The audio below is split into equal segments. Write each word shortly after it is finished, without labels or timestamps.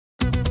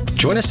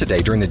Join us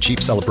today during the Jeep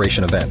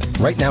Celebration event.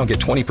 Right now, get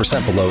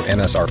 20% below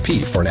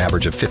MSRP for an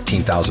average of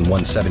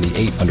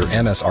 $15,178 under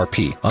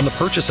MSRP on the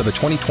purchase of a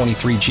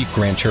 2023 Jeep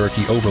Grand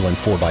Cherokee Overland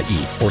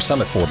 4xE or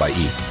Summit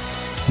 4xE.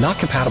 Not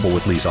compatible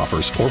with lease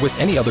offers or with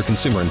any other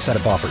consumer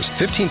incentive offers.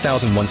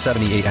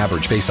 $15,178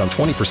 average based on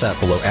 20%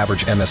 below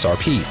average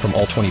MSRP from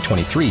all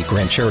 2023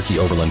 Grand Cherokee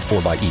Overland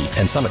 4xE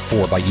and Summit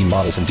 4xE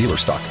models in dealer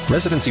stock.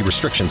 Residency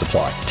restrictions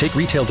apply. Take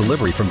retail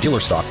delivery from dealer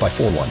stock by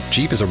 4/1.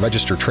 Jeep is a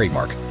registered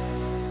trademark.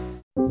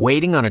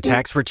 Waiting on a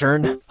tax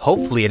return?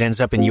 Hopefully it ends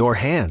up in your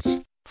hands.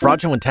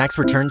 Fraudulent tax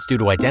returns due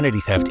to identity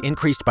theft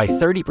increased by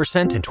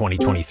 30% in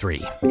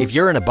 2023. If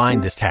you're in a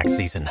bind this tax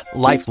season,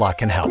 LifeLock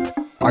can help.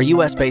 Our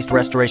U.S.-based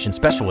restoration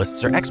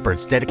specialists are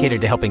experts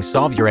dedicated to helping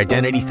solve your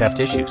identity theft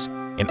issues.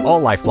 And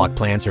all LifeLock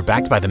plans are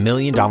backed by the $1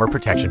 Million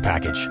Protection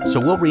Package. So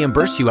we'll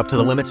reimburse you up to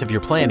the limits of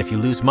your plan if you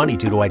lose money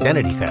due to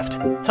identity theft.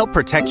 Help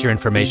protect your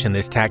information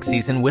this tax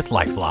season with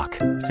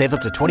LifeLock. Save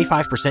up to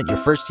 25% your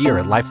first year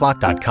at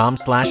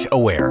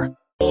LifeLock.com/aware.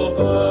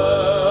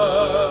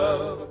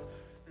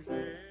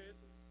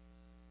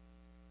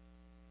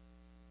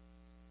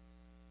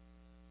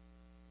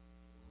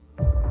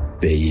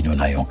 Pays nous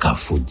n'ayons qu'un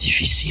foot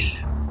difficile.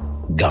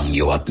 Gang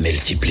yo ap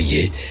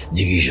multiplié,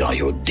 dirigeant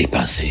yo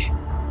dépassé.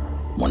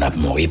 Mon ap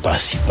mori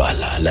par-ci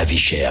par-là, la vie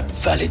chère ap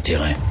valet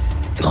terrain,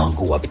 grand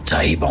goût ap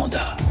taille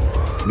banda.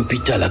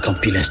 L'hôpital a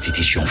campé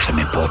l'institution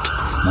fermé porte,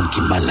 mon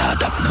qui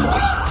malade ap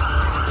mori.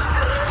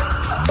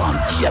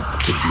 Bandi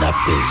ap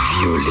kidnappé,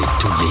 violé,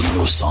 tout les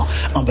innocents,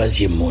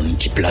 embasier moun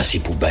qui placé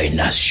pour bailler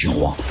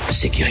nation en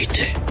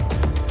sécurité.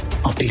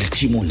 En pile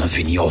timoun en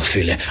vini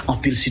orphelin, en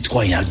pile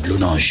citoyen de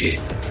l'onanger.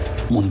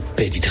 Moun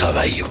pedi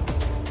travail yo.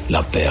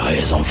 La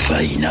Pérez en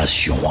failli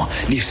nation,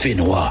 les faits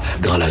noirs,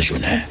 grand la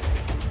journée.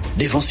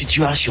 Devant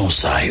situation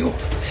ça yo,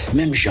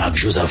 même Jacques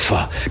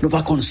Josaphat, nous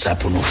pas comme ça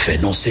pour nous faire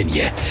non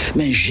seigneur,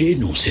 mais j'ai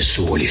nous c'est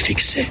sur les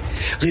fixer.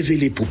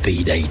 Révéler pour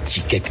pays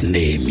d'Haïti quelques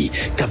Néhémie,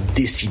 cap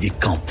décidé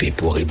camper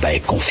pour ébailler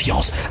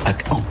confiance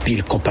avec un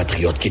pile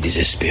compatriotes qui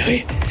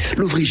désespérés.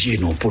 L'ouvrier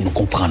nous pour nous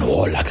comprendre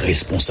rôle avec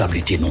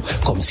responsabilité nous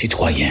comme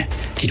citoyens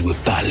qui doit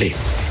parler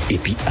et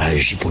puis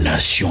agir pour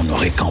nation nous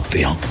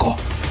récamper encore.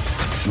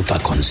 Nous pas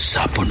comme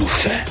ça pour nous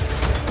faire,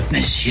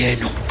 mais si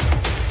nous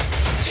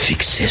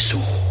fixer sur.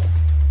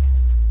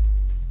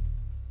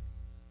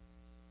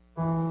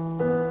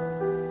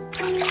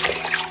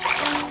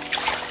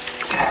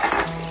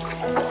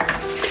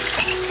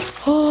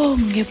 Oh,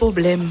 j'ai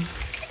problème.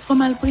 Faut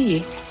mal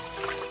prier.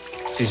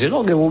 Si c'est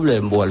non, j'ai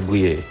problème pour mal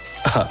prier.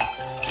 Ah,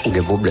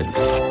 j'ai problème.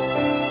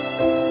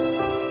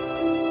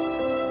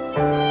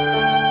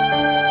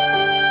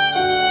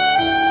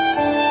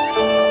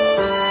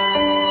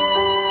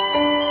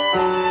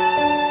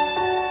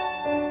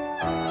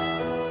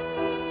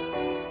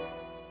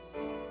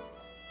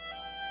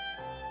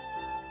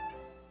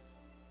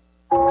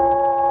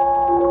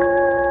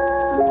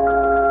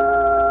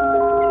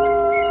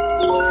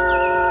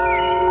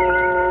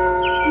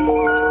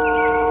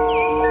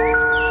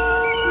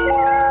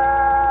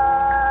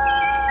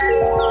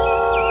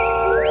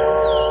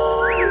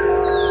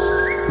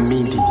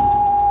 Midi.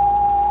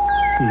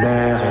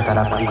 L'heure est à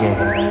la prière.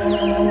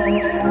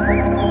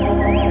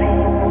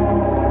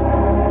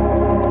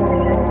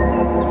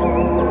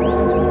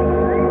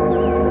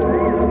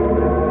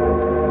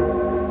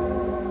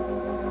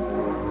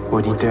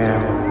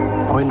 Auditeurs,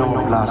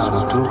 prenons place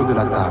autour de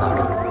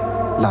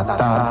la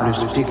table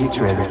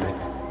spirituelle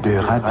de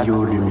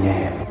Radio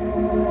Lumière.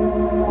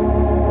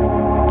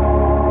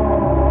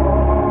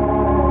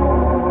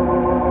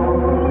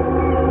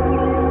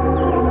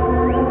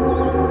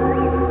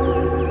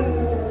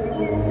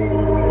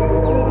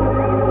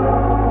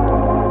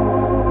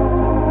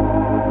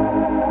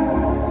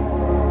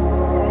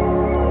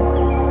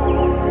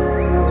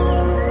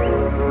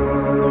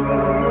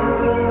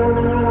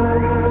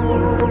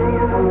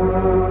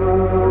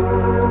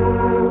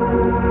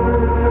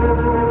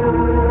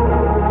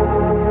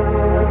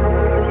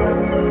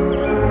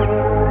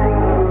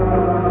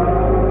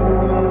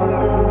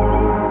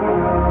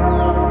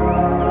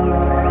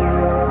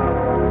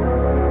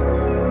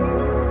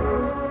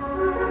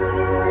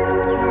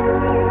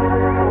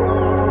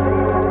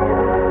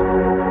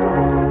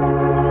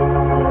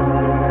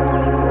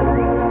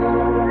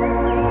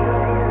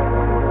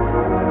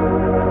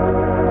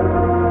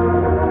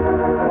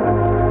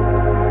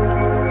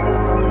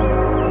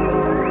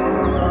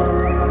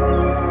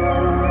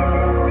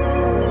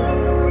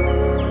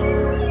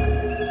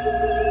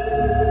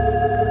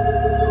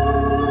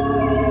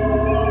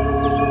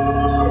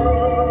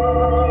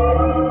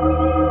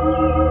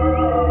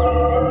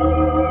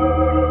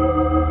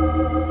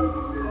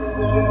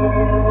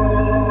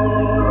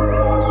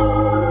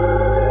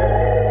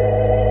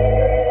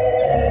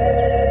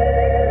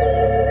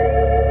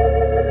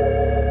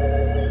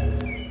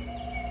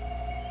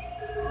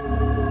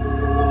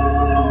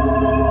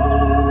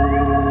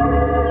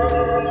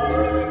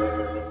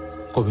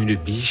 Comme une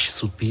biche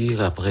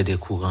soupire après des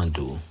courants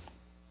d'eau,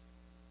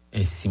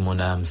 ainsi mon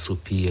âme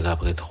soupire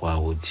après toi,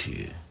 ô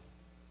Dieu.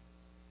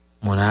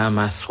 Mon âme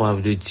a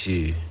soif de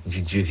Dieu,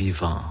 du Dieu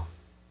vivant.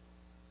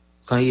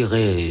 Quand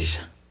irai-je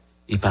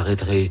et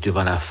paraîtrai-je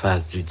devant la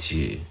face de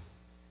Dieu?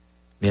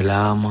 Mes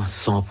larmes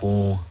sont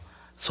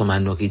ma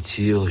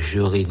nourriture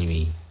jour et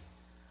nuit.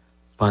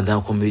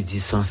 Pendant qu'on me dit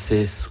sans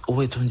cesse,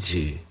 où est ton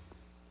Dieu?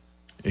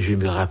 Je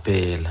me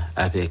rappelle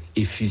avec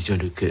effusion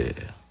de cœur,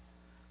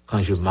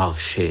 quand je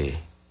marchais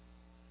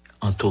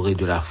entouré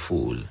de la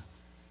foule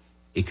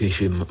et que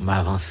je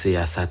m'avançais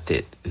à sa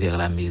tête vers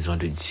la maison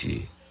de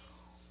Dieu,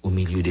 au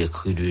milieu des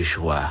cris de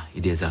joie et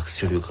des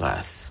actions de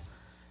grâce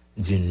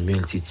d'une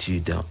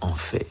multitude en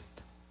fête.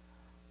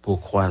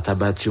 Pourquoi t'as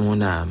battu mon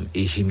âme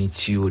et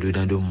gémis-tu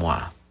au-dedans de moi?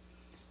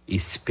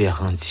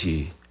 Espère en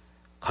Dieu,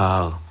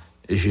 car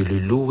je le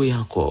louerai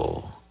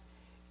encore.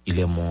 Il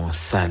est mon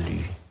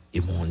salut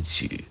et mon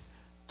Dieu.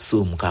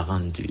 Psaume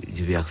 42,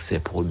 du verset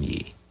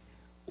 1er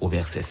au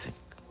verset 5.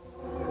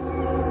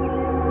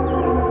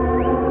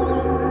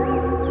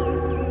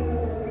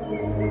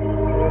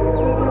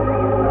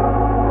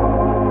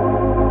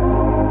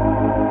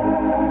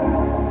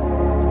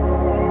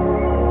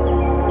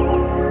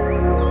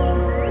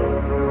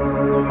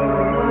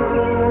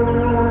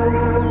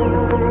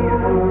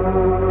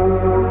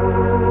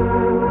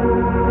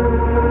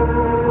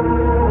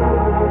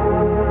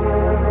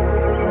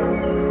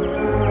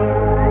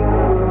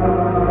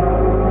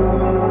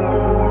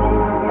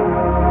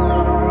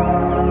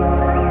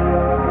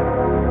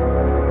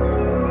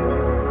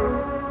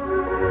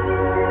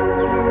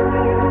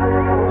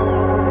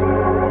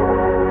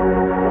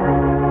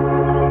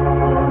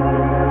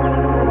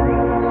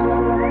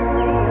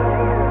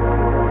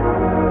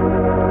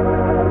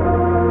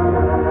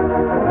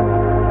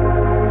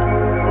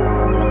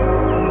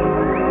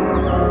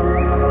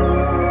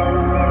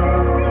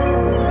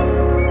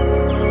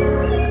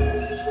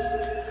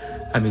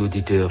 Amis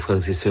auditeurs,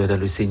 frères et sœurs dans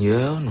le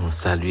Seigneur, nous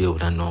saluons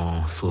dans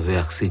nos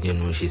sauveurs Seigneur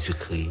nous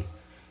Jésus-Christ.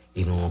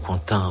 Et nous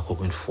contents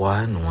encore une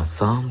fois, nous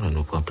ensemble,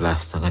 nous prenons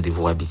place dans le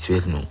rendez-vous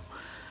habituel,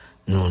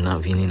 nous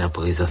venons dans la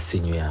présence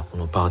Seigneur pour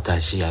nous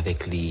partager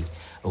avec lui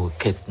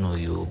requêtes,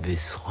 nos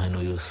besoins,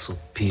 nos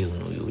soupirs,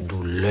 nos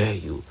douleurs,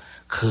 nos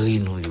cris,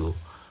 nous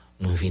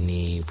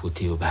venons pour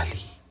te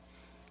bali.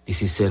 Et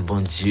c'est seul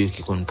bon Dieu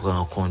qui prend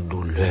en compte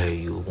douleur,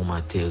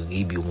 moment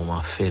terrible,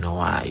 moment fait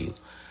noir,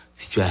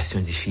 situation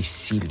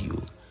difficile,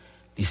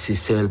 et c'est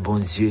seul bon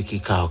Dieu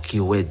qui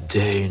ouais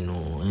deuil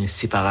nous, une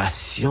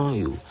séparation,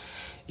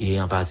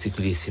 et en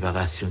particulier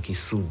séparation qui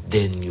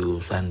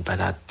soudaine, ça ne pas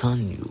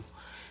attendre,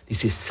 et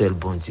c'est seul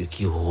bon Dieu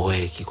qui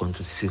compte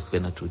tout secret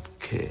dans tout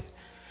cœur.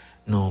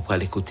 Non, pour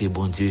aller écouter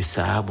bon Dieu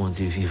ça, bon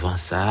Dieu vivant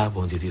ça,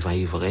 bon Dieu vivant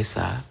et vrai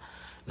ça.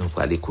 Nous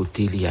pour aller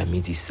écouter lui à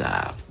midi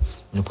ça.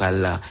 Nous pour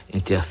aller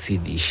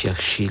intercéder,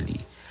 chercher lui.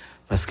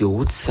 Parce que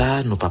route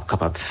ça, nous pas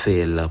capable de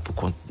faire pour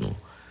compte nous.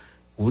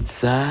 Route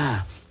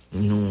ça,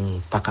 nous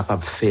pas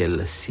capable de faire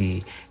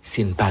si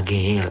nous pas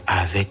gagner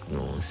avec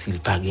nous, si nous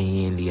pas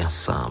gagner lui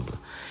ensemble.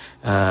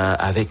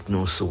 Avec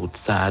nous sur route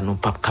ça, nous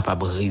pas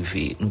capable de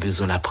rêver. Nous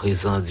besoin de la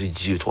présence du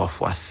Dieu trois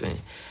fois saint.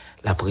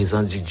 La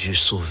présence du Dieu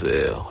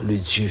sauveur, le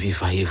Dieu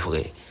vivant et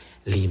vrai,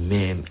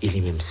 lui-même et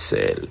lui-même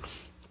seul,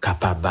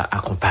 capable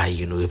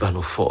d'accompagner nous et par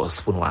nos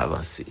forces pour nous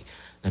avancer.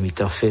 Dans le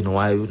temps fait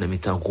noir, dans le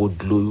temps gros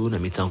de l'eau, dans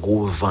le temps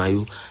gros vent,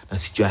 dans la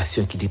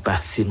situation qui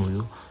dépasse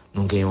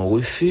nous gagnons un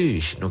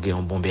refuge, nous gagnons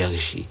un bon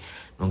berger.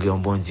 Nous avons un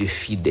bon Dieu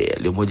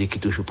fidèle, un bon Dieu qui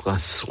toujours prend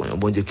soin, un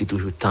bon Dieu qui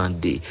toujours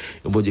tendait,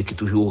 un bon Dieu qui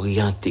toujours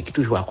orienté, qui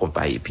toujours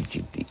accompagné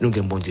petit. Nous avons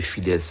un bon Dieu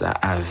fidèle ça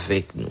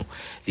avec nous.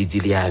 Il dit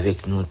il est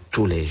avec nous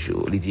tous les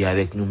jours. Il dit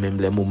avec nous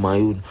même les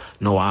moments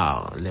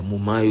noirs, les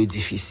moments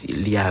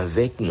difficiles. Il est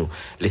avec nous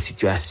les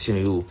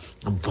situations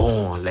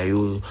bon, les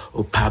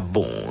pas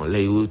bon,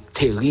 les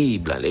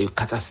terribles, les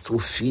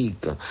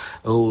catastrophiques,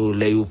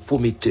 les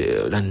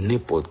prometteurs, dans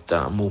n'importe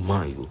quel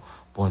moment.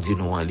 Bon Dieu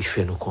nous il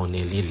fait nous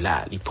connaître, il est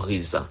là, il est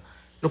présent.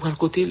 Nous prenons le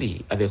côté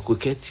lui, avec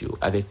requête,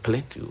 avec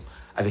plainte,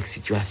 avec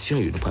situation,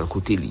 nous prenons le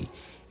côté lui.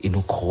 Et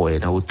nous croyons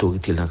dans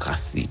l'autorité, dans la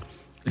grâce,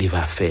 il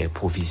va faire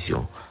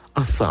provision.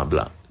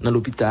 Ensemble, dans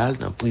l'hôpital,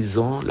 dans la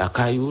prison, la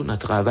caillou, dans le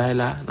travail,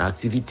 dans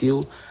l'activité,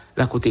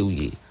 la côté où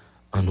il est.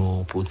 En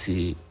nous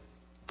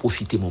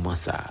profiter du moment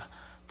ça,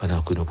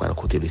 pendant que nous prenons le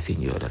côté du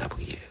Seigneur dans la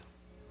prière.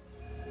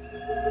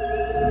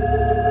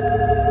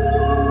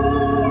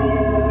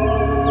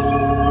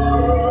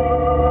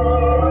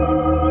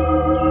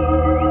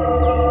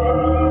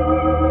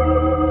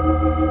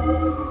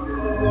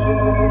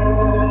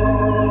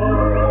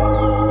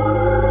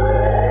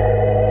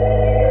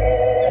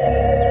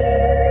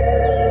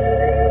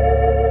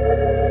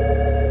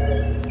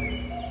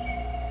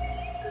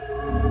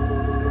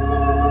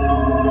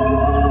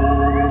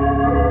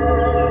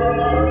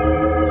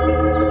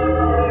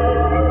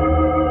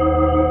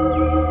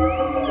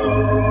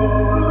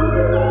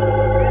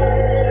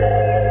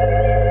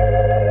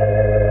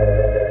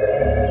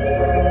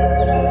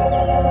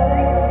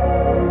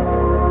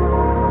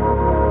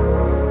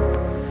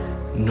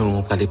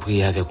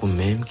 Prier avec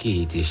vous-même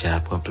qui déjà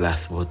prend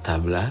place au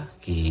table là,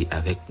 qui est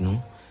avec nous.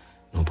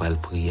 Nous allons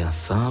prier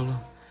ensemble.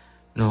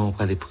 Nous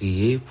allons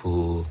prier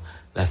pour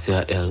la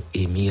sœur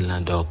Émile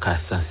Dorcas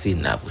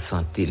Sansina pour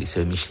santé, les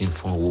sœurs Micheline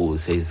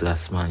Fonrose, Ezra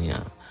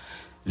Smanian.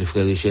 le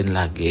frère Eugène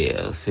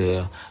Laguerre,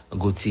 sœur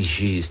Gauthier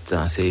Juste,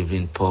 sœur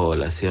Evelyne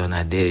Paul, sœur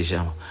Nadège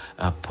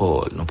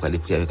Paul. Nous allons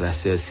prier avec la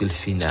sœur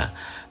Sylphina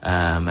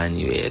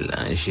Manuel,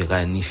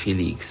 Géranie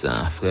Félix,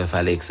 frère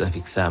Alex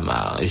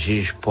Fixamar,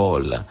 juge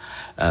Paul,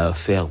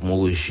 frère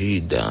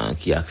Jude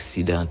qui est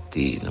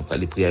accidenté. Nous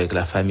allons prier avec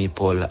la famille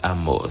Paul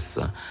Amos,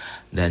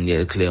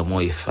 Daniel Clermont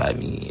et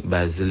famille,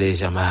 Basile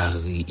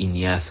Jean-Marie,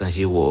 Ignace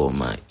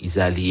Jérôme,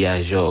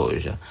 Isalia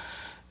Georges.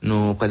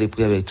 Nous allons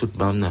prier avec toute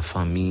membre de la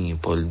famille,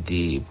 Paul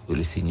D, pour que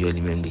le Seigneur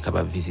lui-même est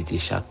capable de visiter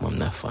chaque membre de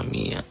la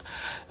famille.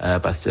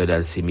 Pasteur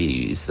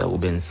Dalcéméus,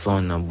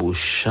 Robinson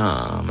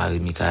Beauchamp,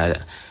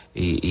 Marie-Michael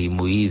et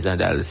Moïse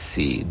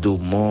Dalcé,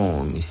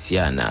 Daumont,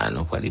 Missiana.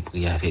 Nous allons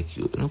prier avec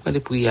eux. Nous allons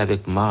prier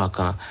avec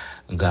Marc,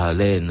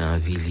 Garlène,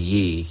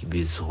 Villiers, qui a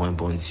besoin,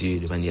 bon Dieu,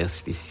 de manière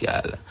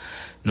spéciale.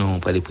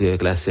 Nous allons prier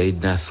avec la sœur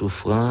Edna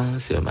Souffrance,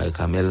 sœur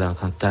Marie-Camille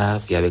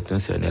Cantave, qui est avec nous,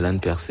 sœur Nélane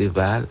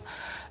Perceval,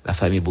 la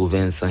famille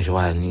Bouvin,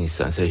 Saint-Joannis,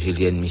 sœur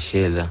Julienne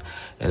Michel,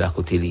 la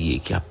côté liée,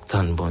 qui a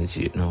tant de bon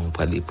Dieu. Nous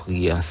allons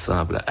prier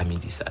ensemble à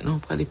midi ça. Nous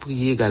allons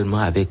prier également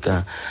avec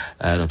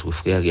notre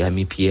frère et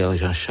ami Pierre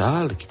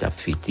Jean-Charles, qui t'a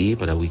fêté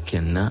pour le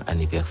week-end,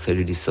 anniversaire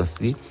de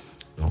licencié.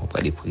 Nous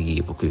allons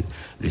prier pour que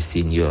le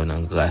Seigneur, dans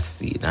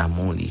grâce, dans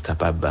l'amour, est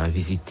capable de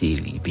visiter,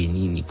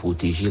 bénir,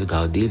 protéger,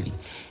 garder,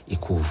 et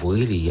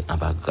couvrir en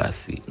bas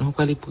grâce. Nous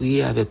allons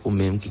prier avec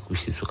vous-même qui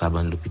couchez sur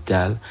cabane de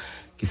l'hôpital,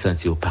 qui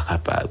sentit pas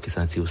capable, qui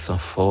sentit sans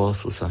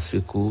force, ou sans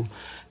secours,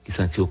 qui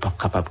sentit pas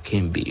capable de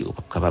kembe, ou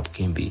pas capable de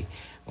kembe.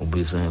 On a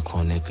besoin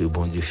qu'on ait que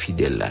bon Dieu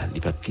fidèle là,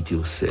 il pas quitter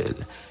au seul,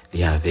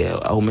 il avec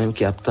ou même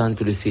qui attend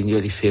que le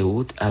Seigneur lui fait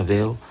route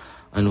avec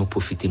on nous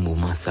profiter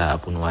moment ça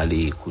pour nous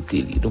aller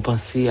écouter lui. Nous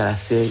penser à la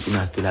sœur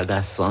Immaculée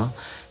Gassan,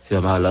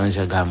 sœur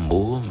Marlange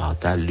Gambo,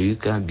 Martha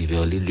Luc,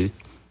 Biverly Luc.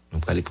 Nous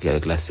allons prier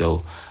avec la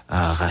sœur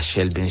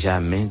Rachel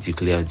Benjamin du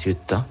Clair Dieu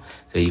temps,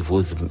 sœur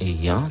Yvose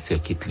Meyan,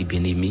 sœur Kitli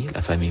Bien-Aimé,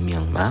 la famille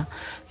Myanmar,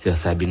 sœur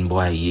Sabine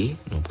Boyer.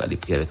 Nous allons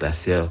prier avec la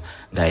sœur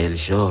Gaëlle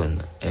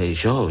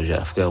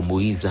Georges, frère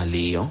Moïse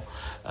Léon.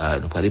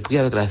 Nous allons prier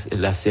avec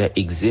la sœur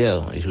Exer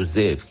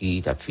Joseph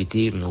qui a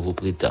fêté nouveau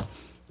prétend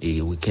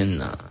et week-end.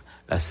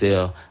 La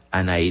sœur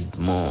Anna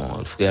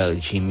Edmond, frère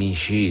Jimmy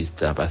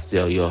Juste,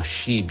 pasteur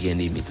Yoshi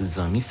Bien-Aimé, tous les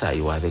amis ça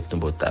y avec ton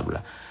beau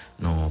table.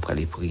 Nous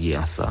allons prier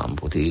ensemble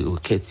pour tes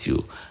requêtes,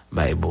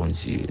 bon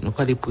Dieu. Nous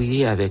allons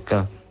prier avec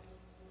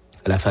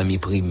la famille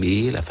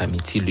Primé, la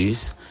famille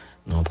Tilus.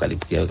 Nous allons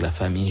prier avec la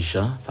famille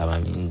Jean,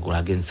 famille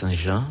Goulagen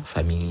Saint-Jean,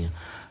 famille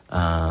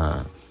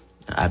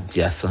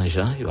Abdia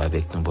Saint-Jean,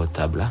 avec ton beau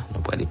table.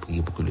 Nous allons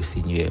prier pour que le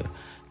Seigneur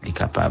est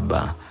capable de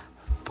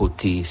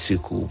porter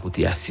secours,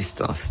 porter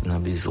assistance dans le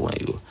besoin.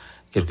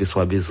 Quel que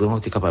soit le besoin,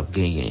 tu es capable de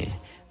gagner.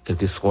 Quel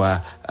que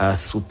soit un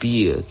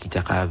soupir qui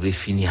t'a capable de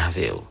finir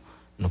avec eux.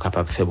 Nous sommes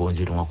capables de faire bon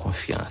Dieu nous en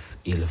confiance.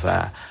 Il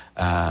va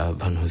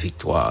nos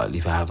victoires,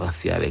 il va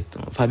avancer avec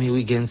nous. Famille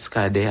Wiggins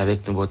Cadet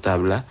avec nos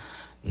table là.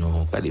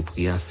 Nous allons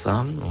prier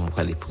ensemble. Nous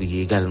allons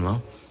prier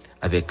également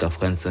avec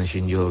Francis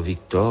Junior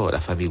Victor, la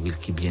famille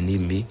Wilkie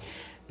Bien-Aimé.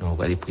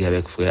 Nous allons prier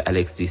avec frère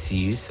Alex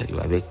Desius,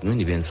 avec nous.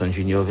 Nivenson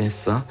Junior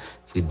Vincent,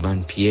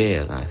 Friedman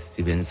Pierre,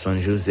 Stevenson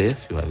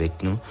Joseph,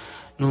 avec nous.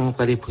 Nous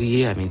allons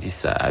prier à midi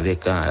ça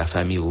avec la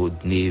famille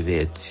Rodney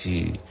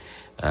Vertu.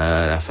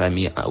 La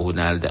famille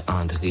Ronald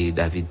André,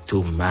 David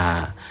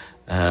Thomas,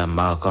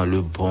 Marc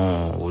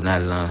Lebon,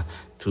 Ronald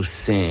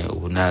Toussaint,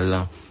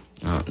 Ronald,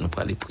 nous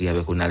allons prier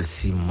avec Ronald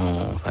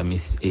Simon,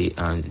 famille et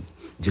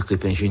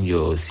Ducrépin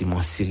Junior,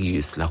 Simon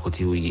Sirius, la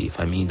Cotirouille,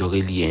 famille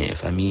d'Aurélien,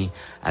 famille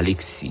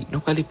Alexis. Nous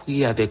allons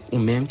prier avec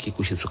ou-même qui est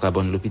couché sur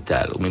cabane de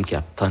l'hôpital, ou même qui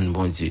a tant de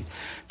bon Dieu.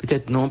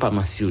 Peut-être non pas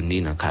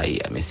mentionné dans le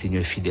carrière, mais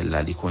Seigneur fidèle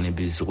là, il connaît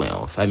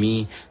besoin.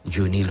 Famille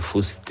Dionil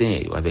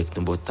Faustin, avec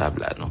nos beaux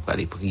tables là. Nous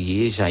allons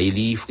prier.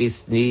 Jean-Élie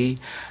Fresnay,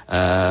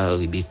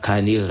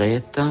 Rebecca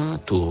Nérette,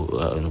 nous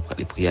allons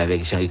prier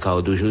avec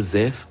Jean-Ricardo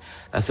Joseph,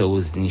 la sœur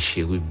Rosny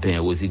Chérubin,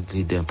 Rosine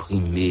Gridin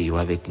Primé,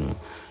 avec nous.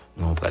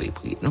 Nous allons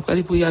prier. Nous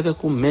allons prier avec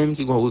vous-même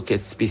qui ont une requête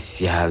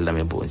spéciale dans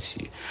mes bons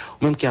Dieu.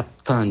 Ou même qui a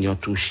tant de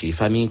touché.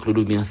 Famille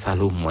Claude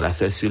Salomon, la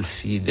sœur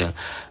Sulfide,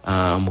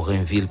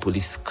 Morinville,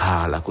 Police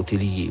Car, la côté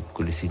liée, pour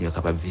que le Seigneur est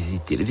capable de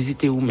visiter. Le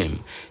visiter vous-même.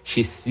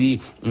 Chasselie,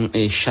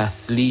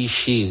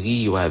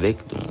 chérie, ou avec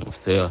nous,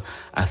 sœur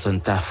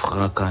Assunta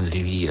Franck en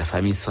lui, la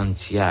famille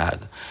Santiago,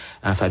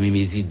 la famille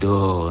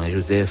Mésidor,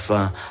 Joseph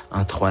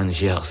Antoine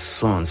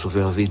Gerson,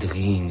 Sauveur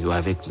Védrine, ou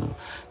avec nous.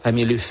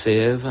 Famille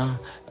Lefebvre,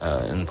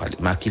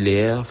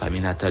 Maquilaire,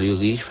 famille Nathalie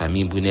Rich,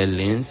 famille Brunel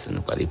Lenz,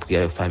 nous allons prier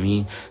avec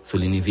famille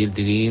Soline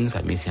Vildrine,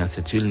 famille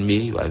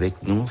Science-Tulmé,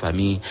 avec nous,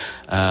 famille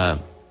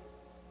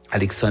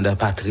Alexandre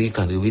Patrick,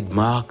 André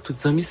Widmark, tous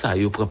les amis ça,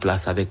 ils prennent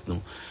place avec nous.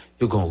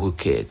 Ils ont une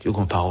requête, ils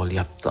ont une parole, ils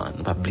attendent. Nous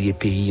ne pas oublier le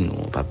pays,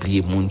 nous ne pas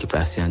oublier le monde qui est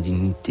placé en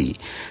dignité.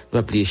 Nous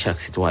ne pas oublier chaque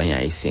citoyen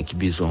haïtien qui a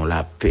besoin de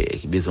la paix,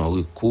 qui a besoin de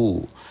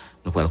recours.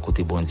 Nous prenons le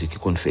côté bon Dieu qui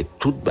compte faire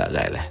toute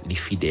bagarre, les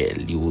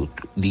fidèles,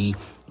 les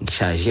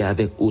chargés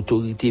avec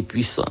autorité et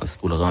puissance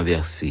pour le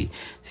renverser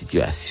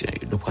situation.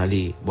 Nous prenons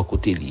aller bon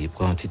côté lié,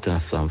 prendre un petit temps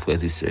ensemble,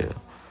 frères et sœurs,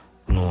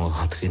 pour nous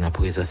rentrer dans la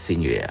présence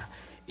Seigneur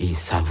et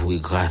savourer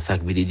grâce à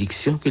la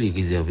bénédiction que les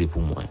réservé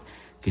pour moi,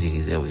 que les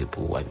réservé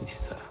pour moi, dit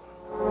ça.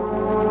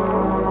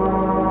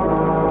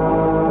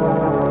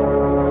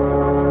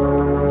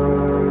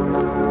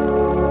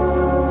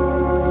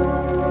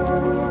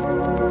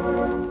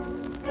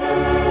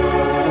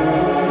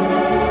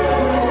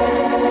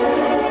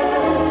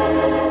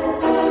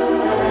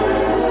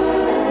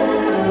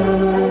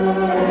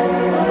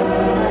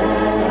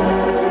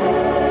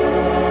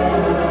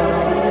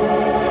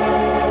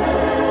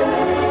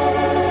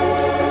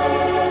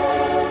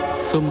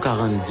 Somme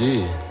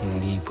 42,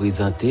 il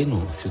présentait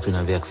nous, surtout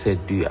dans verset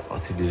 2, à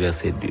partir du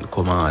verset 2,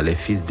 comment les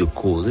fils de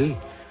Corée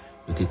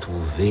étaient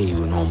trouvés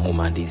dans un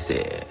moment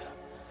désert,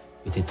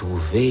 étaient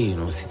trouvés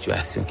dans une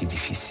situation qui est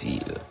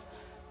difficile.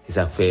 Et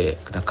ça fait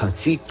dans le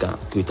cantique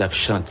que tu as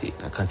chanté,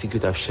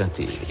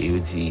 et il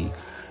dit,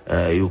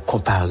 il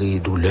comparé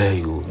douleur,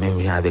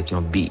 même avec un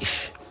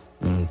biche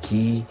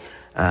qui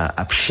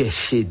a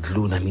cherché de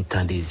l'eau dans le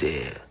temps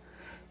désert.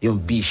 Yon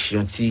biche,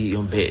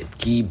 yon bête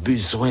qui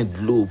besoin de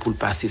l'eau pour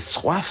passer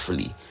soif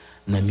li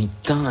dans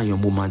mi-temps yon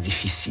moment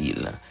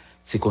difficile.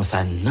 C'est comme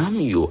ça nam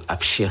yo a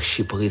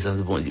chercher présence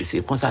bon Dieu.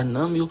 C'est comme ça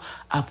nam yo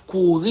a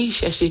courir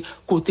chercher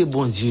côté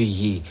bon Dieu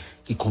yé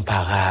qui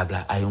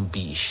comparable à yon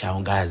biche, à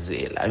yon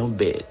gazelle, à yon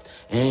bête,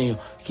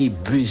 qui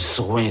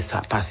besoin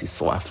ça passer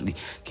soif li,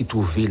 qui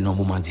trouver dans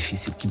moment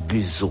difficile, qui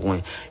besoin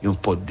yon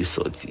porte de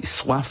sortie.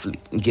 Soif li.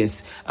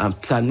 Yes,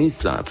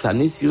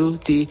 psalmiste yo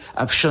te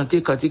a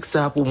chanter cantique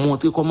ça pour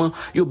montrer comment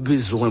yo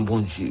besoin bon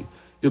Dieu.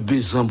 Yo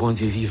besoin bon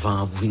Dieu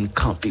vivant pour venir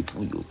camper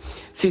pour yo.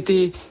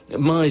 C'était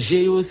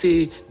manger yo,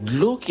 c'est de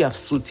l'eau qui a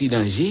sorti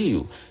danger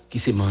yo, qui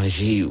c'est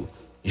manger yo.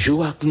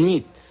 Jour ak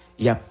nuit,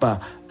 y a pas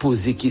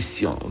posé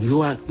question.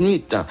 Jour ak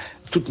nuit,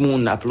 tout le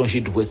monde a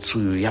plongé droit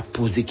sur yo, y a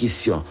posé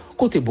question.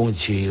 Côté bon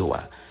Dieu yo.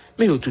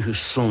 Mais yo toujours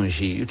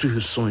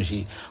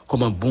songer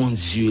comment bon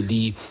Dieu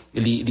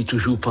li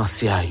toujours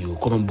penser à yo,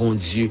 comment bon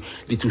Dieu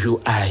li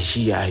toujours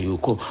agir à yo,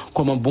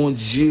 comment bon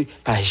Dieu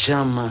pas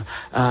jamais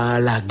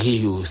laguer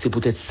yo. C'est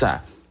peut-être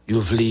ça. Yo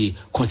voulait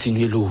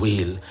continuer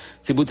louer.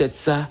 C'est peut-être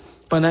ça.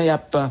 Pendant y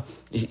a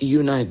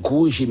un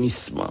gros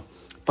gémissement.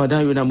 Pendant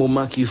y a un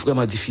moment qui est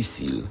vraiment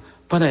difficile.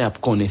 Pendant y a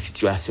une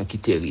situation qui est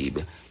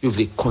terrible. Yo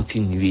voulait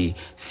continuer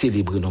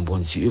célébrer nos bon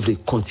Dieu. Yo voulait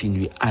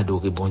continuer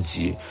adorer bon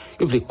Dieu.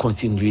 Yo voulait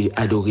continuer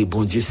adorer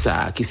bon Dieu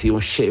ça qui c'est un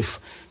chef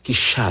qui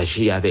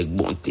chargé avec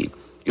bonté.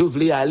 Yo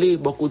voulait aller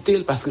bon côté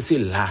parce que c'est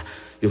là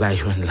il va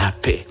joindre la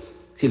paix.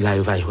 C'est là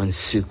il va joindre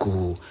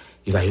secours,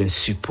 il va joindre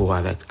support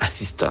avec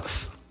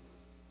assistance.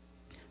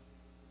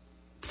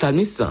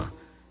 Psalmiste,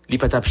 il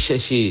pas t'a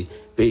chercher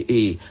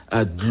de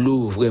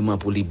l'eau vraiment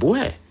pour les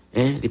boire,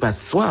 il pas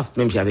soif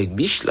même avec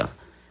biche là,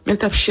 mais il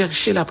t'a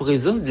cherché la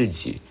présence de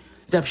Dieu.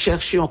 Il t'a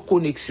cherché en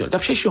connexion, il t'a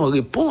cherché en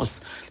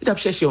réponse, il t'a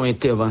cherché en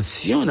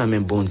intervention dans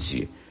même bon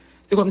Dieu.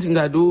 C'est comme si nous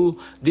avons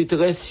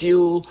détresse,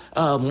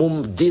 moment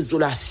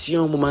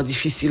désolation, moment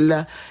difficile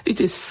là, il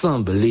était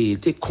semblé, il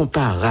était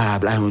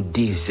comparable à un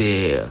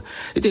désert,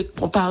 il était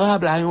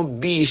comparable à un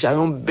biche, à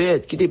un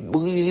bête qui était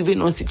arrivé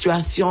dans une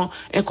situation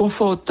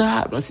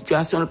inconfortable, dans une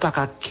situation pas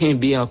qu'à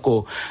quimber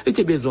encore. Il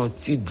était besoin un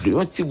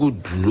petit goût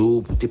de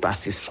l'eau pour te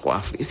passer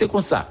soif. Et c'est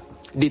comme ça.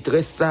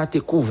 Détresse ça te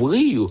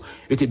couvrir yo,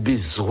 tu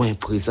besoin de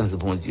présence de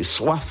bon Dieu.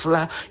 Soif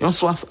là, une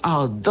soif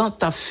ardente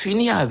t'as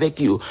fini avec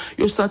yo.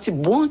 Yo senti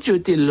bon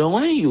Dieu t'es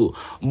loin yo.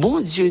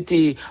 Bon Dieu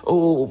t'es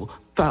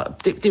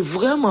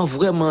vraiment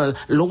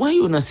loin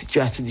yo dans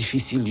situation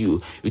difficile yo.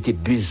 Tu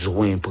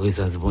besoin de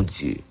présence de bon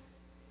Dieu.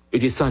 Et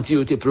tu senti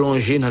yo t'es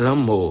plongé dans la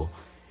mort.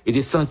 Et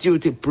tu senti yo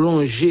t'es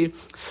plongé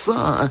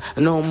sans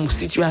dans une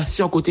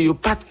situation côté yo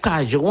pas de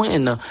cas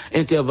joindre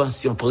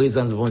intervention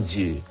présence de bon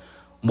Dieu.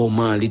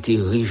 Moment il était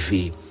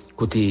rêvé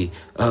côté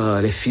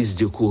les fils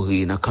de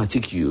Corée dans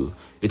cantique yo,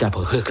 il a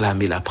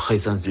réclamé la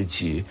présence de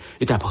Dieu,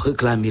 il a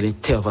réclamé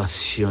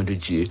l'intervention de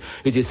Dieu,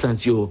 il était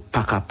senti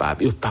pas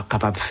capable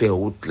de faire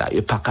route là,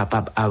 il pas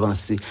capable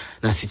avancer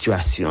dans la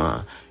situation,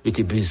 il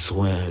était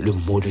besoin le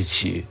mot de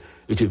Dieu,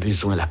 il était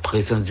besoin la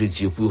présence de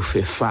Dieu pour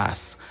faire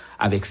face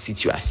avec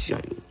situation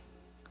yo.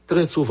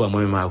 Très souvent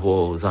moi-même avec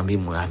vos amis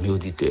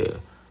auditeurs,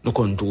 nous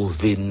qu'on trouve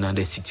dans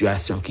des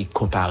situations qui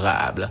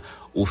comparables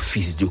aux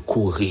fils de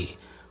Corée.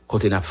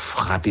 Quand on a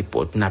frappé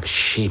porte, on a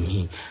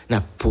chémi, on a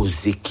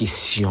posé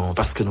question,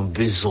 parce que nous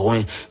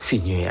besoin,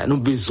 Seigneur, nous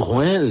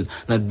besoin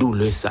dans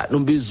douleur ça, nous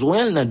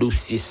besoin dans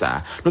dossier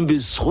ça, nous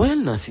besoin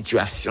dans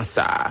situation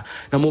ça,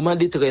 dans moment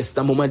de détresse,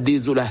 dans moment de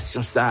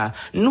désolation ça,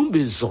 nous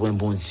besoin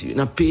bon Dieu,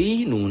 dans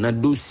pays nous, dans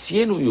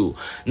dossier nous,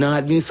 dans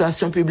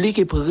l'administration publique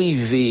et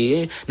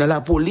privée, dans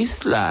la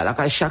police là,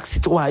 chaque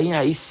citoyen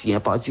haïtien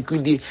en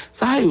particulier,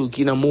 ça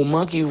qui dans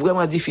moment qui est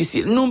vraiment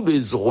difficile, nous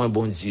besoin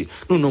bon Dieu,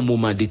 nous dans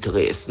moment de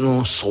détresse,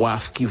 nous soif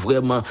qui est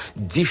vraiment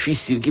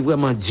difficile, qui est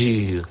vraiment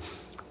dur.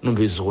 Nous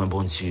besoin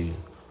bon Dieu.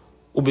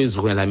 Ou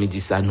besoin la midi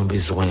ça, nous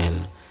besoin.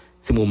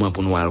 C'est moment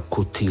pour nous aller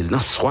côté, dans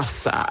soif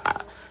ça.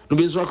 Nous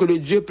besoin que le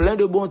Dieu plein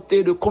de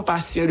bonté, de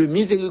compassion, de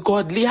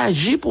miséricorde, lui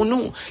agit pour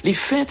nous, lui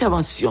fait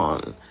intervention.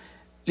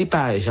 Lui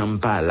pas jamais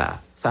pas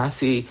là. Ça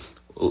c'est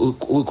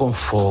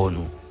réconfort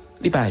nous.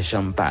 Lui pas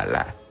jamais pas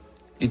là.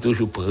 Il est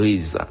toujours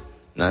présent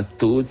dans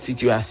toute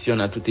situation,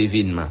 dans tout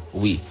événement.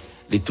 Oui,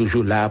 il est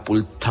toujours là pour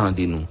le tendre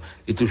nous.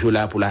 Il est toujours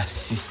là pour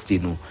l'assister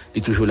nous. Il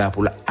est toujours là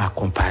pour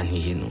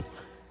l'accompagner nous.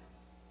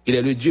 Il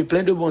est le Dieu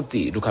plein de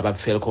bonté, nous capable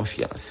de faire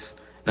confiance.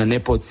 Dans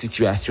n'importe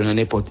situation, dans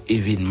n'importe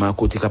événement,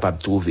 côté capable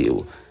de trouver.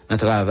 Dans le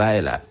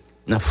travail, là,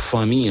 dans la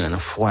famille, dans le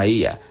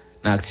foyer,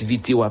 dans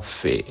l'activité qu'on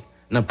fait,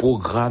 dans le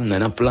programme, dans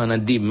le plan, dans la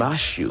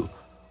démarche.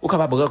 Ou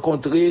capable de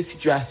rencontrer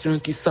situation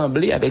qui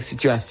semblait avec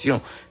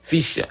situation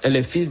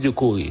les fils de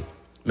Corée.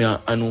 Mais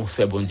on nous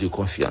fait bon Dieu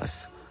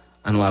confiance.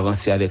 On nous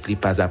avancer avec lui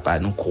pas à pas.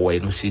 Nous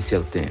croyons, nous sommes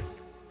certains.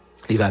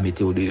 Il va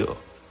mettre au dehors.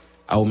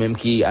 À ou même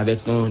qui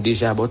avec nous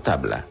déjà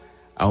abordable là.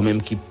 À ou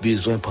même qui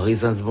besoin de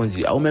présence bon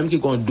Dieu. À ou même qui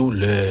ont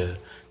douleur,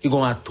 qui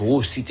ont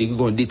atrocité, qui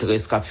ont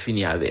détresse qui a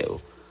fini avec eux.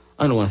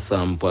 On nous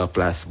ensemble pour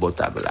place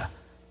abordable là.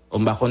 On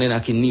va connaître à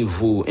quel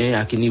niveau,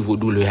 à quel niveau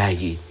douleur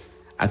aille.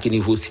 À quel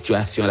niveau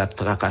situation la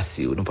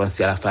tracassé, nous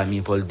pensons à la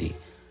famille Paul D.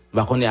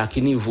 Va connaître à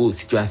quel niveau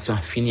situation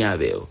fini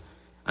avec eux.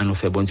 On nous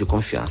fait bon Dieu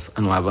confiance,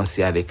 on nous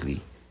avancer avec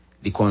lui.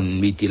 Li kon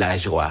mette la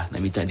joie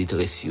dans mi-temps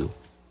détresse yo.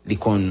 Li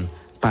kon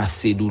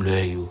passer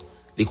douleur yo.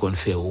 Li kon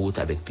faire route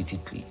avec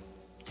petite li.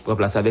 Pour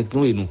place avec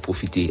nous et nous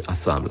profiter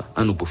ensemble.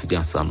 On nous profiter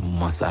ensemble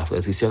moment ça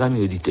frères et sœurs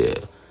amis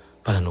auditeurs.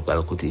 Pendant nous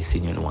parler côté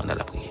Seigneur nous dans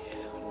la prière.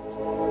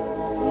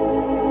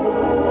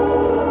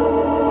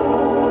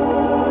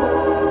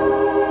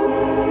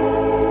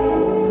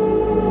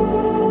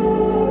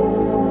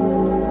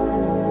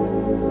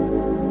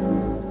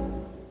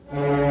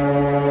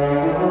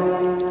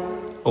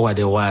 Roi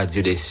des rois,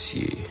 Dieu des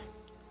cieux,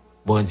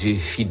 bon Dieu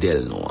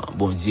fidèle, nous,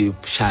 bon Dieu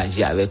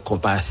chargé avec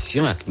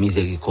compassion et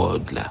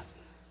miséricorde, là.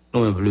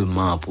 Nous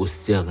humblement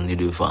prosternés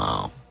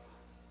devant,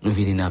 nous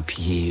venons dans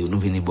pied, nous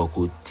venons de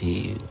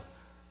côté,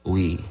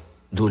 oui,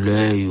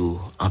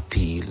 douleur en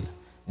pile,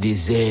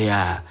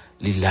 désert,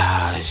 les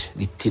larges,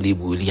 les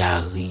ténébreux, les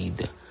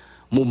arides,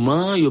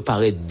 moment il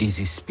paraît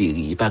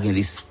désespéré, pas gain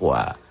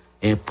l'espoir,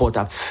 importe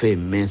à faire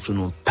main sur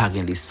nous, pas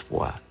gain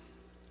l'espoir,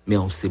 mais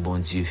on sait bon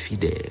Dieu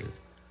fidèle.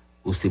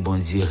 Ou c'est bon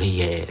Dieu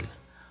réel,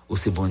 ou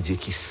c'est bon Dieu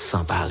qui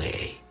sans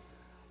pareil,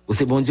 ou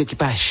c'est bon Dieu qui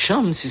pas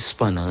jamais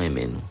suspendre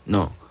aimer nous.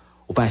 Non,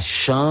 ou pas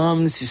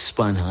jamais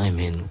suspendre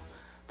aimer nous,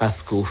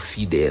 parce qu'au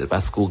fidèle,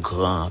 parce qu'au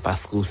grand,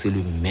 parce que c'est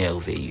le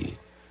merveilleux.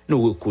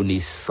 Nous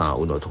reconnaissons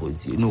au notre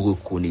Dieu, nous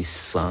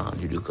reconnaissons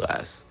Dieu de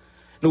grâce.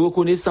 Nous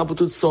reconnaissons pour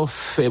tout ça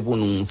fait pour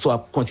nous,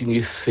 soit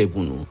continuer fait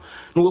pour nous.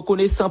 Nous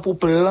reconnaissons pour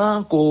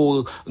plan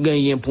qu'on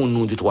gagne pour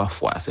nous de 3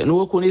 fois saint. Nous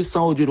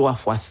reconnaissons au Dieu 3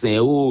 fois saint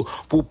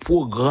pour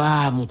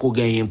programme qu'on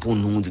gagne pour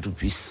nous de tout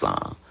puissant.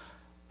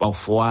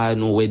 Parfois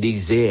nous avons des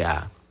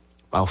déserts,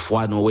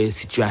 parfois nous avons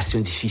situation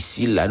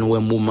difficile là, nous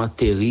avons moment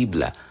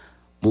terrible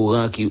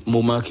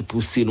moment qui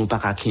pousse nous pas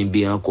qu'à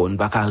kimber encore, nous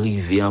pas qu'à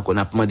arriver encore,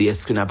 n'a demandé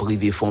est-ce que n'a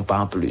privé font pas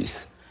en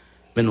plus.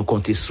 Mais nous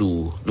compter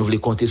sur, nous voulons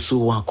compter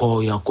sur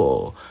encore et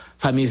encore.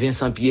 Famille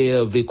Vincent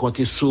Pierre veut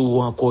compter sur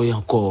encore et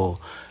encore.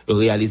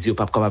 Réaliser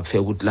pas capable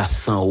faire route là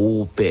sans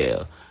ou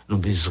père. Nous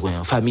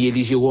besoin. Famille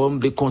Élie Jérôme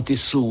veut compter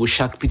sur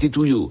chaque petit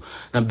touyo.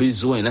 Nous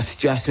besoin dans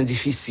situation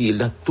difficile,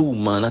 dans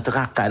tourment, dans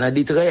tracas, dans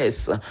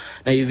détresse,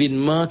 dans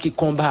événement qui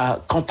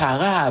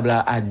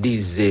comparable à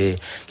désert,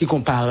 qui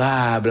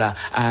comparable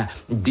à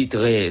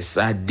détresse,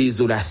 à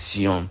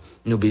désolation.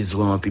 Nous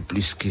besoin un peu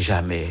plus que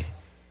jamais.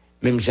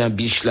 Même Jean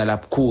Biche là l'a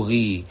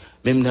courir,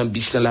 même dans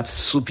Biche là l'a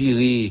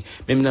soupirer,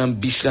 même dans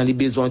Biche là il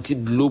besoin de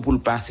l'eau pour le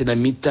passer dans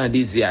mi-temps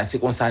désert. C'est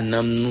comme ça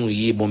nam nous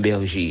y bon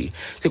berger.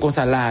 C'est comme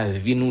ça la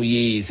vie nous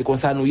y, c'est comme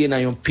ça nous y dans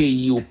un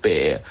pays au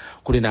père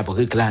qu'on a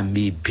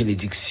réclamé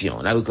bénédiction,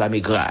 on a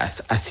réclamé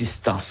grâce,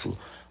 assistance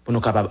pour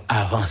nous capable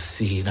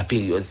avancer dans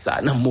période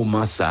ça, dans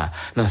moment ça,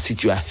 dans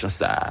situation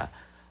ça.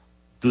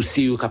 Tout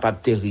c'est capable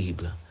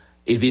terrible.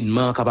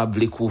 Événement capable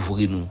de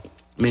couvrir nous.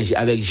 Mais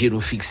avec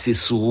genoux fixés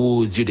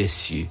sur Dieu des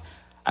cieux,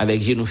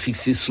 avec genoux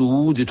fixés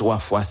sur Dieu 3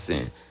 fois saint,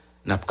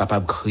 nous sommes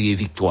capables de crier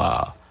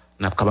victoire,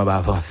 nous sommes capables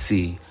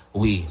d'avancer,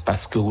 oui,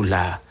 parce que vous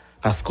là,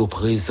 parce qu'au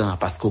présent,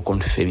 parce qu'on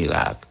fait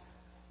miracle.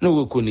 Nous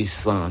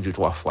reconnaissons Dieu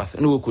 3 fois saint,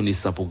 nous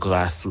reconnaissons pour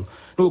grâce,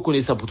 nous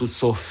reconnaissons pour tout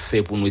ce qu'on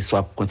fait pour nous et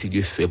soit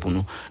continuer faire pour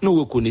nous. Nous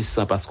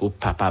reconnaissons parce que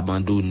papa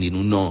abandonné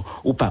nous, non,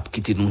 ou papa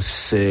quitté nous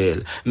seuls,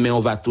 mais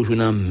on va toujours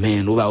dans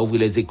main, on va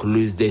ouvrir les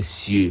écluses des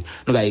cieux,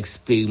 nous va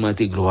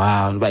expérimenter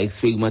gloire, nous va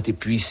expérimenter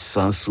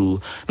puissance, nous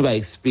va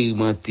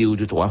expérimenter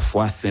Dieu 3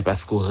 fois saint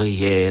parce qu'au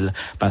réel,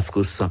 parce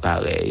qu'au sans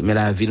pareil. Mais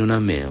la vie nous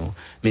dans main,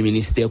 mais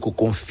ministère qu'on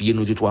confie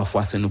nous Dieu 3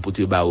 fois saint nous pour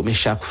te ba, mais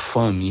chaque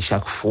famille,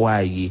 chaque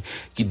foyer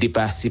qui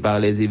dépassé par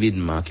les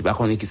événements, qui pas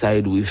connaît qui ça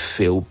doit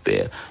faire au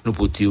père, nous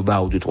pour te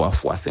ba 2-3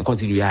 fois saint,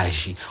 continue à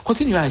agir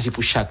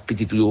pour chaque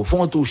petit tuyau,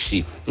 faut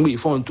toucher, oui,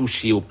 faut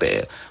toucher au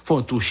père,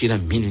 faut toucher dans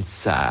minute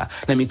ça,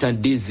 dans mi-temps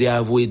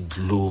désert, voyer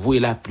de l'eau,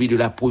 voyer la pluie de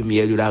la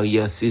première, de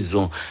l'arrière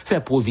saison,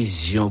 faire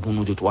provision pour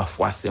nous 2-3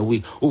 fois saint,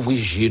 oui, ouvrir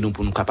genoux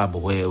pour nous capable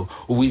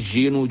ouvrir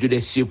genoux Dieu des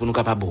cieux pour nous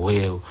capable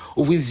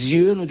ouvrir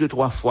yeux nous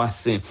 2-3 fois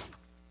saint.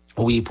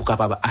 Oui, pour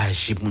capable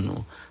agir pour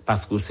nous.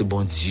 Parce que c'est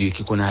bon Dieu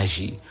qui qu'on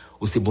agit.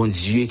 Ou c'est bon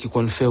Dieu qui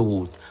qu'on fait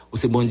route. Ou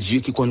c'est bon Dieu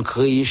qui qu'on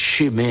crée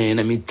chemin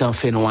dans mes temps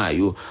fait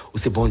noyau. Ou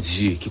c'est bon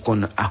Dieu qui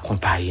qu'on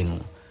accompagne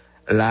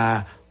nous.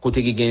 Là,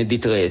 côté qui gagne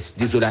détresse,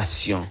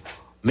 désolation,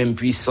 même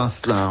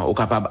puissance là, ou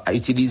capable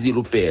utiliser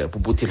le Père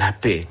pour porter la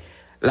paix.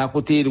 La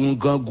côté de mon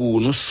gangou,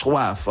 nous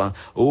soif,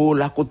 oh,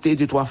 la côté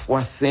de 3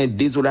 fois saint,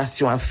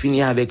 désolation a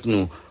fini avec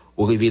nous.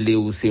 Ou révéler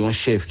où c'est un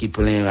chef qui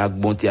plein avec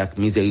bonté, avec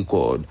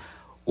miséricorde.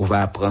 Ou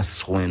va prendre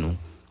soin nous,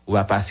 ou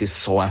va passer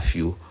soif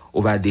you,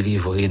 ou va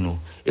délivrer nous,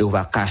 et ou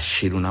va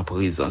cacher nous dans la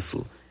présence.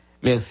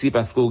 Merci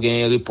parce que vous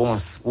avez une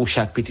réponse pour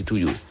chaque petit tout.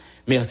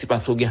 Merci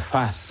parce que vous avez une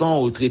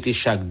façon de traiter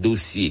chaque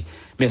dossier.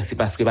 Merci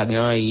parce que pas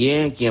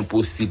rien qui est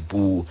impossible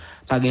pour,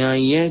 pas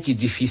rien qui est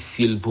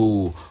difficile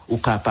pour, ou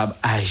capable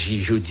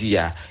d'agir aujourd'hui,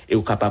 et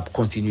ou capable de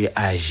continuer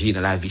à agir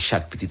dans la vie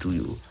chaque petit tout.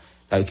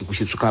 D'ailleurs, qui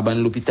couche sous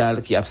cabane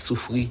l'hôpital, qui a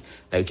souffert,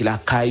 d'ailleurs, qui la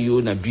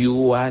caillou, dans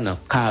bureau, dans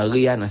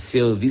carré, dans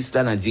service,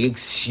 dans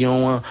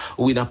direction,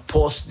 ou dans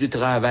poste de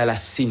travail, la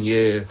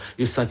Seigneur,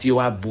 il senti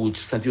à bout, il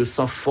senti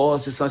sans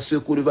force, il senti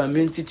secours devant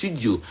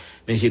multitude,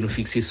 mais j'ai nous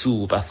fixé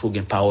sur, parce qu'il y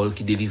a une parole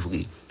qui délivre,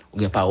 il y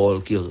a une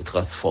parole qui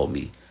transforme.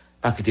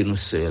 Pas quitter nous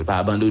seuls, pas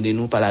abandonner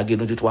nous, pas laguer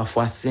nous de 3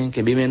 fois 5,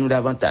 et bien nous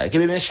davantage, et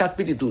bien chaque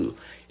petit tour.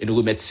 Et nous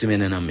remettre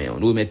semaine dans la main,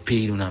 nous remettre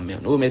pays dans la main,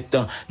 nous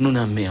remettre nous dans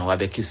la main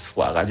avec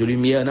espoir, radio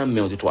lumière dans la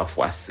main de 3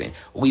 fois 5.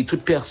 Oui,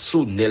 toute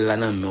personne là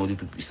dans la main de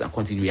tout puissant,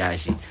 continue à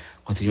agir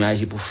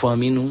pour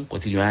famille nous,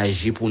 continue à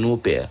agir pour nos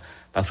pères,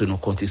 parce que nous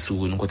comptons sur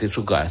vous, nous comptons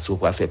sur grâce,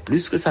 pour faire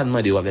plus que ça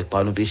demander avec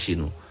par nos péchés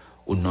nous,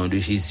 au nom de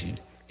Jésus,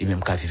 et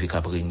même qu'à vivre qu'à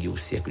régner au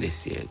siècle des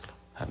siècles.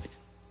 Amen.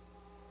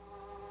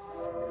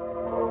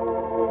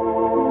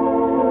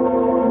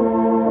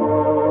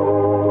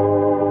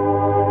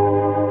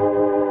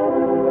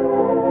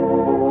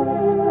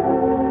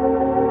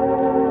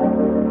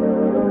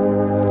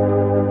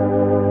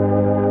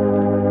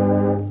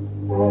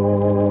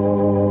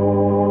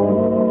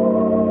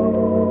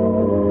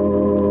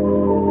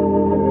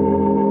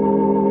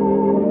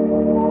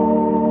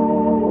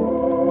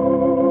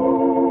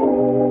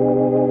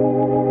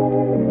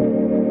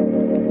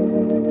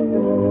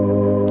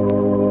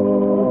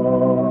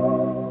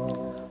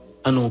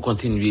 Nous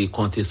continuer à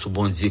compter sur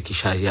bon Dieu qui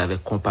charge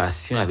avec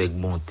compassion, avec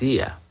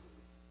bonté,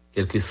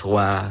 quel que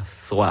soit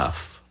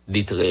soif,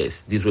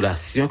 détresse,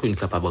 désolation que nous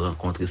sommes capables de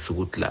rencontrer sur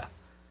route là.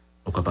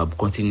 Nous sommes capables de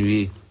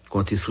continuer à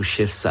compter sur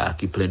chef ça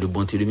qui est plein de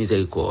bonté et de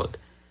miséricorde.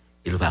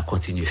 Il va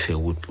continuer à faire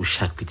route pour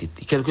chaque petite,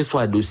 quel que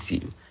soit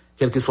dossier,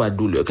 quelle que soit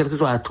douleur, quelle que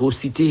soit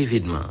atrocité,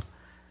 événement.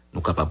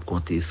 Nous sommes capables de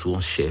compter sur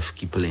un chef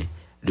qui est plein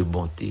de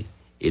bonté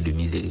et de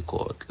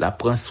miséricorde. La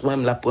prend soin,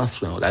 la prend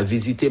soin, la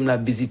visiter, la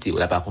visiter,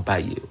 la pas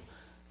accompagner.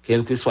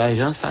 Quel que soit les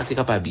gens, ça t'es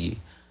capable de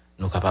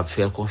nous capables de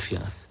faire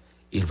confiance.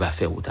 Il va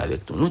faire route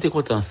avec nous. Nous t'es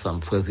contents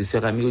ensemble, frères et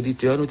sœurs, amis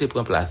auditeurs, nous t'es pris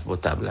en place pour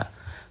table là.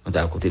 Nous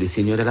t'allons côté le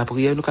Seigneur de la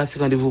prière, nous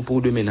cassons rendez-vous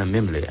pour demain dans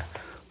même l'air,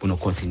 pour nous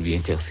continuer à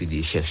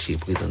intercéder, chercher,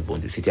 présenter bon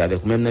Dieu. C'était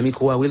avec même dans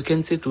micro à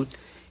Wilken, c'est tout.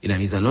 Et la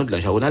mise en ordre de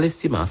la journée à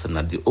l'estimation, ça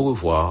nous dit au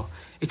revoir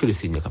et que le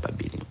Seigneur capable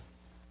de bénir.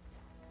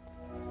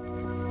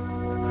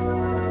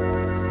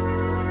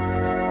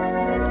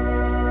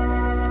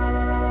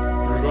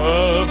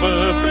 Je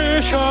veux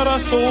pécheur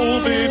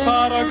sauvé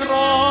par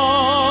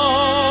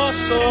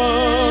grâce,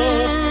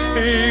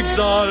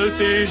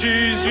 exalter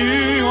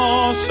Jésus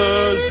en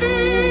ce jour,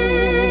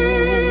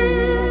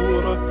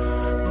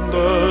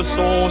 de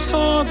son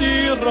sang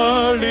dire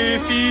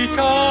l'efficace,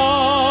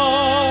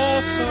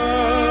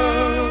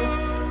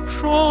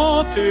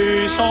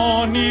 chanter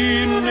son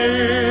ineffable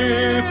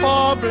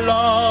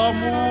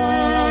amour.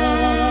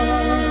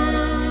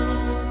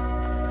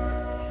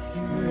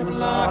 Sur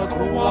la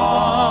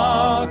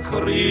croix,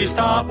 Christ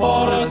a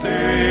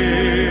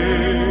porté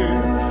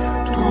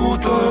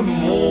toute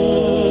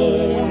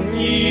mon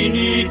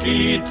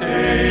iniquité.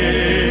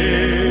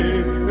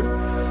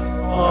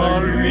 À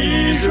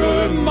lui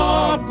je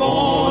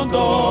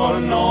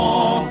m'abandonne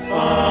enfin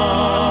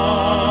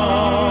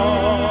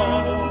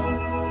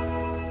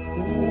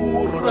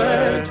pour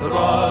être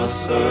à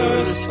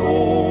ce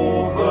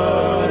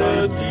sauveur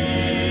divin.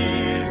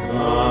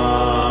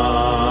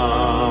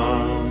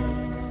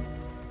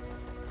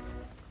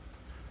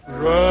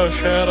 Je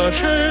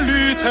cherchais,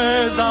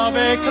 luttais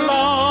avec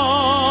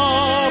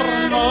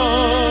l'arme,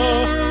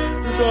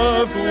 je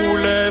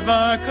voulais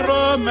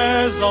vaincre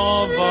mais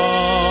en vain.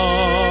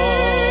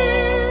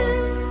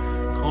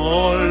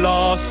 Quand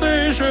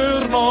lassé je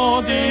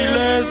rendis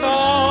les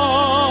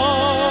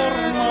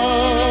armes,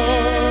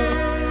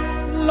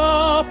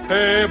 la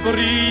paix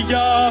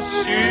brilla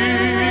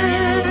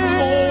sur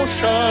mon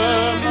chemin.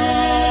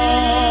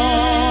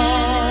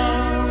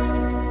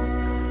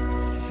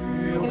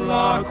 Sur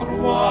la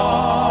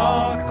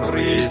croix,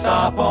 Christ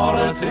a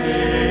porté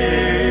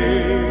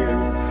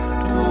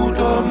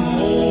toute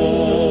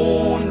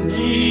mon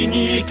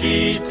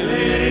iniquité.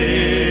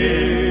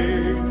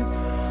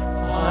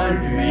 À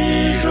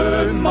lui je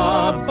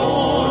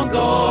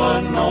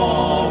m'abandonne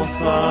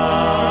enfin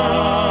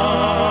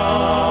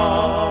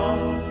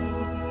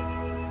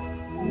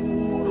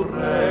pour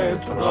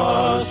être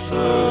à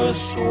ce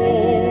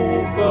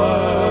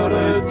Sauveur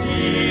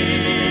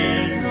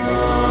divin.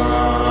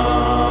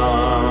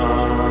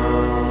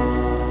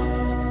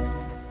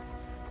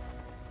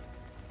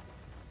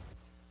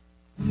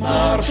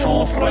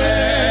 Marchons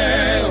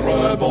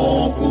frères,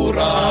 bon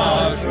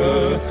courage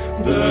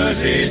de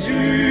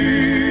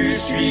Jésus,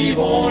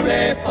 suivons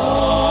les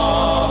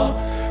pas,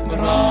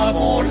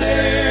 bravons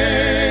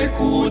les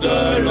coups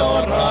de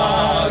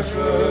l'orage,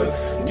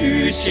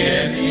 du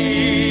ciel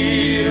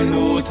il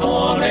nous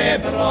tend les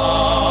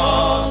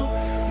bras.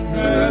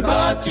 Ne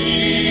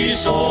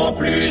bâtissons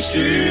plus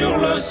sur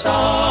le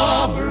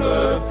sable,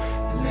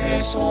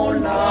 laissons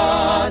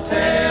la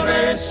terre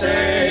et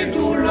ses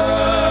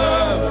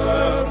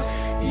douleurs.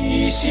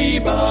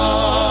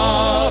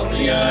 Ici-bas,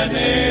 rien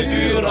n'est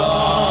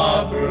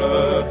durable.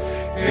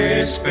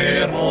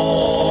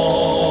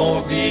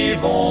 Espérons,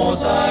 vivons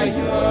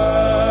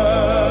ailleurs.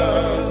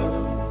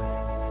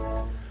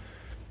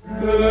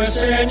 Le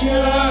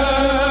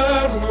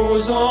Seigneur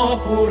nous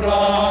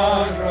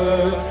encourage,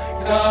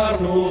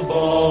 car nous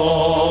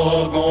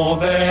voguons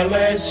vers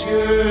les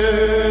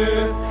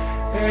cieux.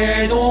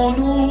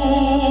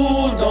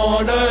 Aidons-nous dans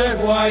le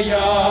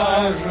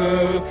voyage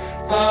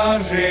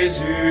par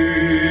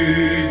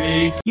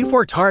Jésus. You've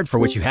worked hard for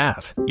what you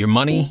have. Your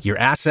money, your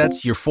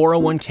assets, your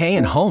 401k,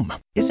 and home.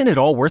 Isn't it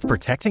all worth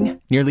protecting?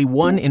 Nearly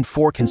 1 in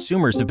 4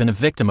 consumers have been a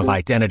victim of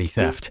identity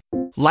theft.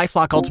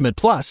 LifeLock Ultimate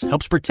Plus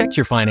helps protect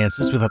your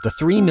finances with up to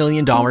 $3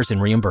 million in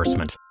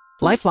reimbursement.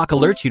 LifeLock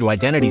alerts you to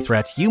identity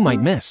threats you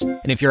might miss.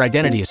 And if your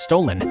identity is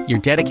stolen, your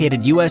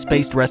dedicated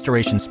U.S.-based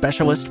restoration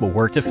specialist will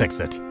work to fix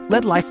it.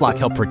 Let LifeLock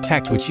help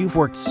protect what you've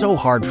worked so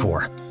hard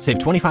for. Save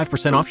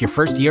 25% off your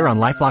first year on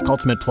LifeLock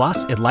Ultimate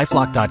Plus at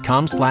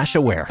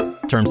LifeLock.com/aware.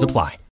 Terms apply.